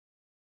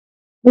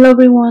Hello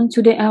everyone,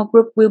 today our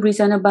group will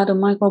present about the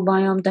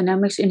microbiome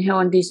dynamics in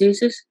health and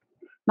diseases.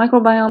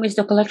 Microbiome is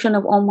the collection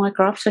of all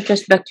microbes such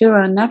as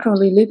bacteria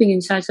naturally living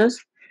inside us.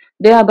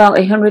 There are about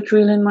 100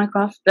 trillion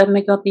microbes that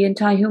make up the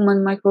entire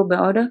human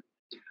microbiota.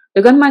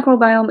 The gut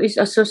microbiome is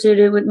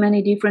associated with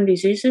many different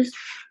diseases.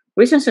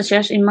 Recent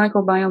success in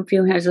microbiome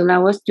field has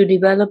allowed us to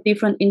develop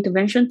different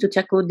interventions to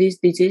tackle these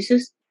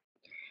diseases.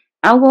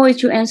 Our goal is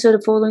to answer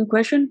the following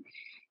question.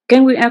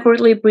 Can we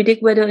accurately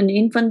predict whether an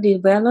infant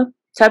develops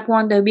type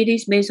 1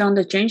 diabetes based on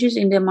the changes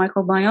in their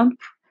microbiome?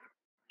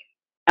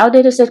 Our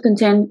dataset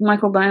contained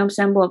microbiome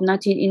sample of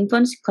 19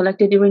 infants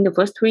collected during the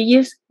first 3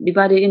 years,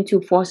 divided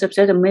into 4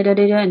 subsets of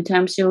metadata and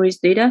time series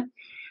data.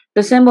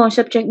 The sample and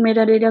subject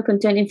metadata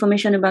contain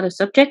information about the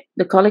subject,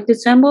 the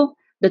collected sample,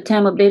 the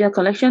time of data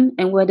collection,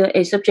 and whether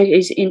a subject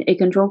is in a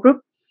control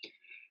group.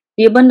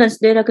 The abundance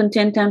data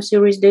contain time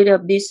series data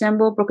of this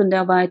sample broken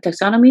down by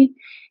taxonomy.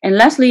 And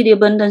lastly, the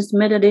abundance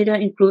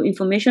metadata include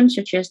information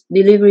such as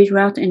delivery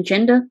route and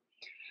gender.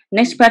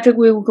 Next, Patrick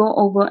will go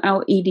over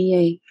our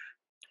EDA.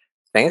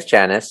 Thanks,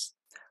 Janice.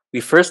 We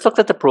first looked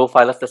at the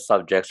profile of the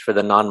subjects for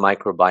the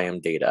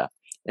non-microbiome data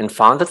and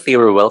found that they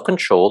were well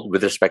controlled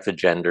with respect to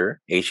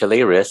gender,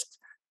 HLA risk,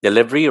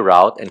 delivery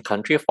route, and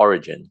country of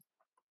origin.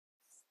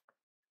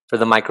 For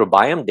the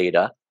microbiome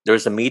data, there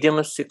was a median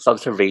of 6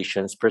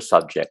 observations per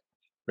subject,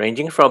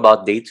 ranging from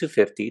about day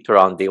 250 to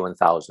around day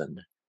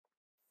 1000.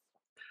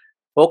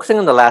 Focusing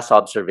on the last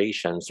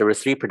observations, there were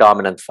 3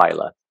 predominant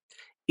phyla.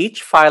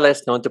 Each phyla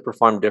is known to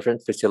perform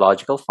different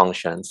physiological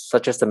functions,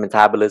 such as the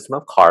metabolism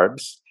of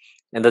carbs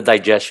and the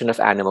digestion of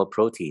animal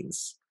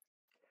proteins.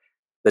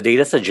 The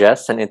data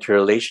suggests an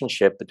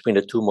interrelationship between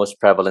the 2 most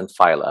prevalent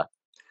phyla.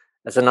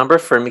 As the number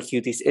of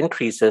Firmicutes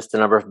increases, the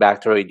number of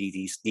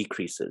Bacteroidetes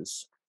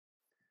decreases.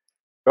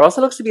 There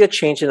also looks to be a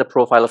change in the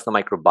profile of the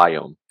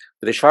microbiome,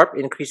 with a sharp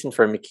increase in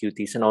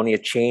Firmicutes and only a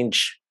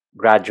change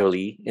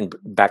gradually in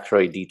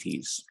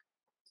Bacteroidetes.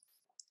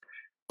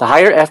 The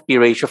higher FB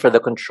ratio for the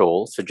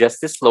control suggests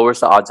this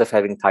lowers the odds of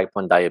having type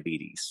 1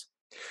 diabetes.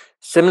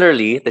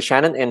 Similarly, the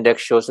Shannon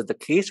index shows that the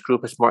case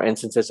group has more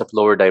instances of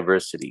lower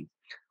diversity,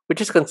 which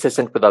is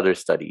consistent with other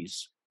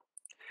studies.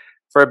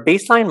 For a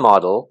baseline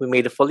model, we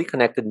made a fully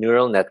connected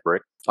neural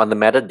network on the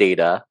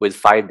metadata with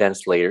 5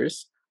 dense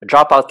layers, a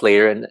dropout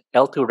layer, and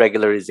L2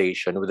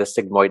 regularization with a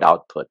sigmoid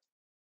output.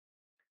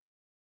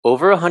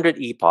 Over 100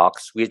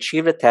 epochs, we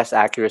achieved a test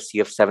accuracy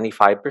of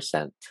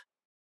 75%.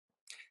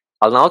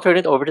 I'll now turn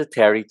it over to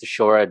Terry to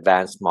show our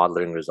advanced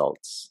modeling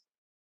results.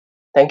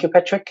 Thank you,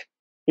 Patrick.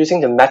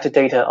 Using the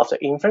metadata of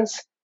the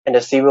inference and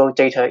the serial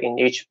data in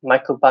each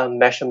microbiome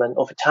measurement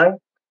over time,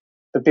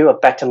 we built a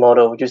better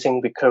model using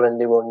recurrent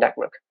neural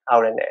network,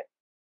 RNN.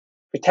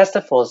 We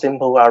tested for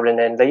simple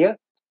RNN layer,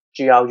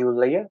 GRU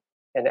layer,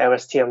 and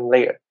LSTM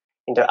layer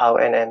in the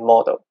RNN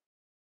model.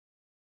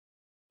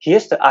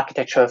 Here's the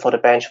architecture for the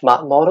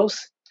benchmark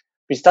models.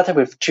 We started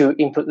with 2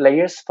 input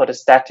layers for the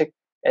static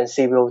and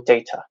serial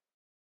data.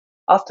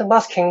 After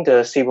masking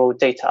the serial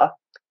data,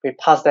 we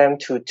pass them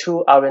to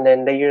 2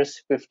 RNN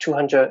layers with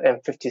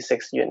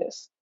 256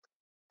 units.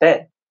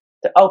 Then,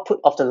 the output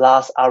of the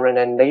last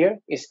RNN layer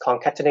is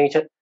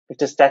concatenated with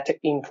the static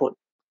input,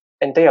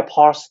 and they are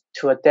parsed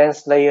to a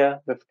dense layer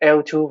with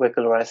L2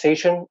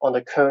 regularization on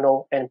the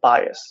kernel and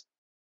bias.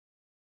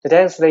 The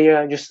dense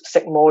layer uses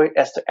sigmoid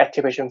as the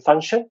activation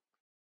function,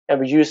 and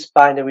we use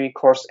binary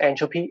cross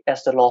entropy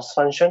as the loss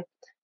function,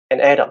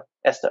 and atom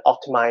as the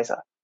optimizer.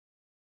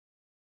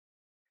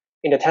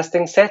 In the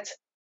testing set,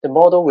 the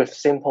model with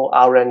simple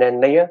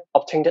RNN layer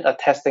obtained a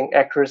testing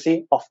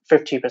accuracy of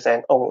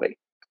 50% only.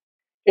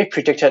 It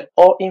predicted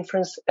all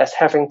infants as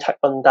having type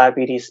 1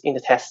 diabetes in the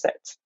test set.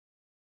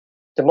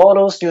 The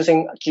models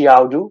using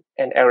GRU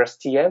and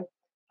LSTM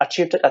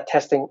achieved a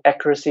testing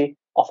accuracy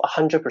of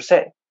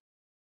 100%.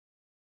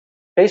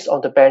 Based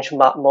on the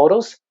benchmark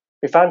models,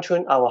 we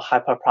fine-tuned our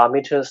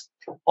hyperparameters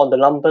on the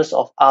numbers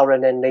of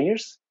RNN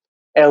layers,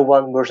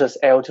 L1 versus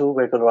L2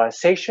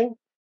 regularization,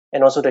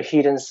 and also the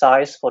hidden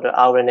size for the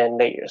RNN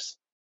layers.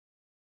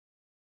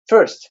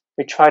 First,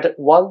 we tried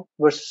 1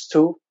 versus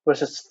 2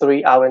 versus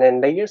 3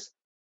 RNN layers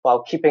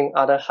while keeping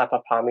other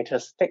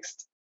hyperparameters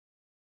fixed.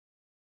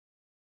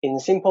 In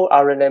simple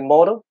RNN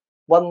model,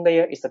 1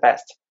 layer is the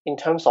best in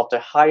terms of the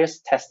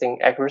highest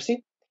testing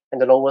accuracy and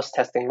the lowest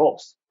testing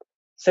loss.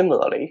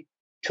 Similarly,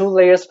 2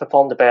 layers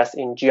perform the best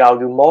in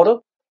GRU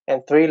model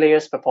and 3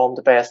 layers perform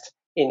the best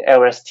in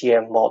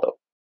LSTM model.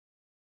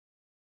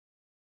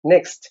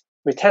 Next,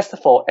 we tested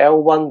for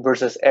L1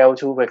 versus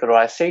L2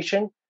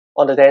 regularization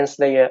on the dense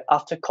layer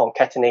after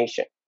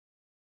concatenation.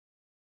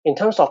 In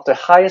terms of the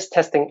highest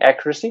testing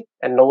accuracy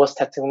and lowest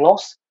testing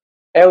loss,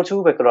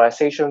 L2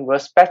 regularization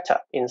was better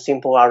in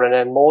simple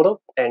RNN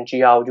model and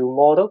GRU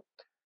model,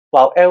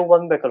 while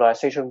L1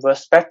 regularization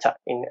was better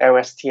in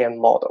LSTM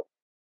model.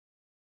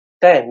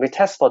 Then we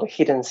test for the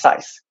hidden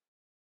size.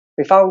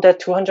 We found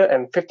that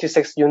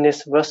 256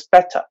 units was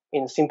better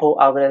in simple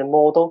RNN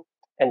model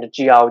and the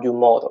GRU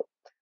model,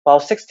 while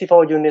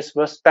 64 units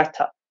was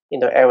better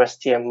in the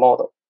LSTM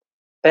model.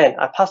 Then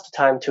I passed the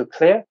time to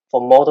Claire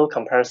for model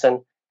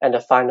comparison and the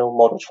final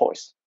model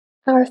choice.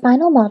 Our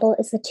final model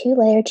is the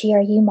two-layer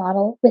GRU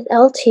model with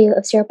L2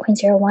 of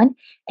 0.01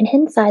 and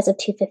hidden size of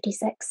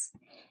 256.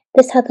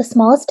 This had the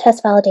smallest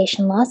test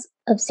validation loss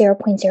of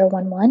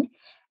 0.011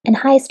 and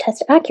highest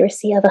test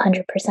accuracy of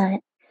 100%.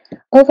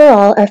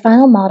 Overall, our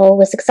final model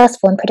was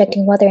successful in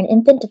predicting whether an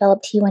infant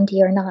developed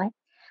T1D or not.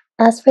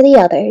 As for the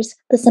others,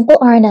 the simple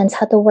RNNs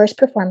had the worst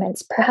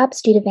performance,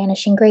 perhaps due to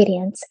vanishing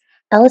gradients.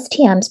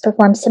 LSTMs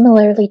performed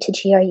similarly to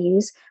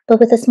GRUs, but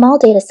with a small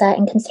dataset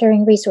and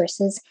considering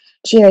resources,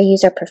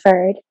 GRUs are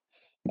preferred.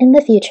 In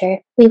the future,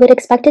 we would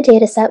expect a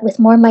dataset with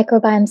more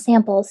microbiome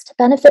samples to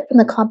benefit from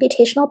the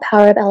computational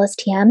power of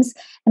LSTMs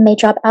and may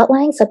drop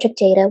outlying subject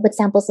data with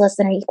samples less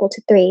than or equal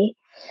to 3.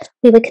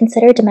 We would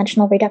consider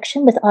dimensional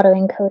reduction with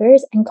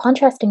autoencoders and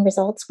contrasting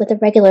results with a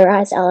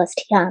regularized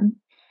LSTM.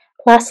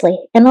 Lastly,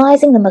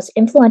 analyzing the most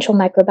influential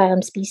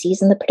microbiome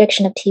species in the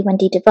prediction of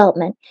T1D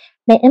development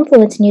may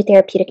influence new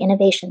therapeutic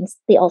innovations,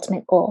 the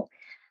ultimate goal.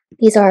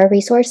 These are our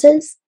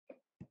resources.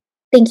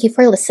 Thank you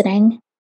for listening.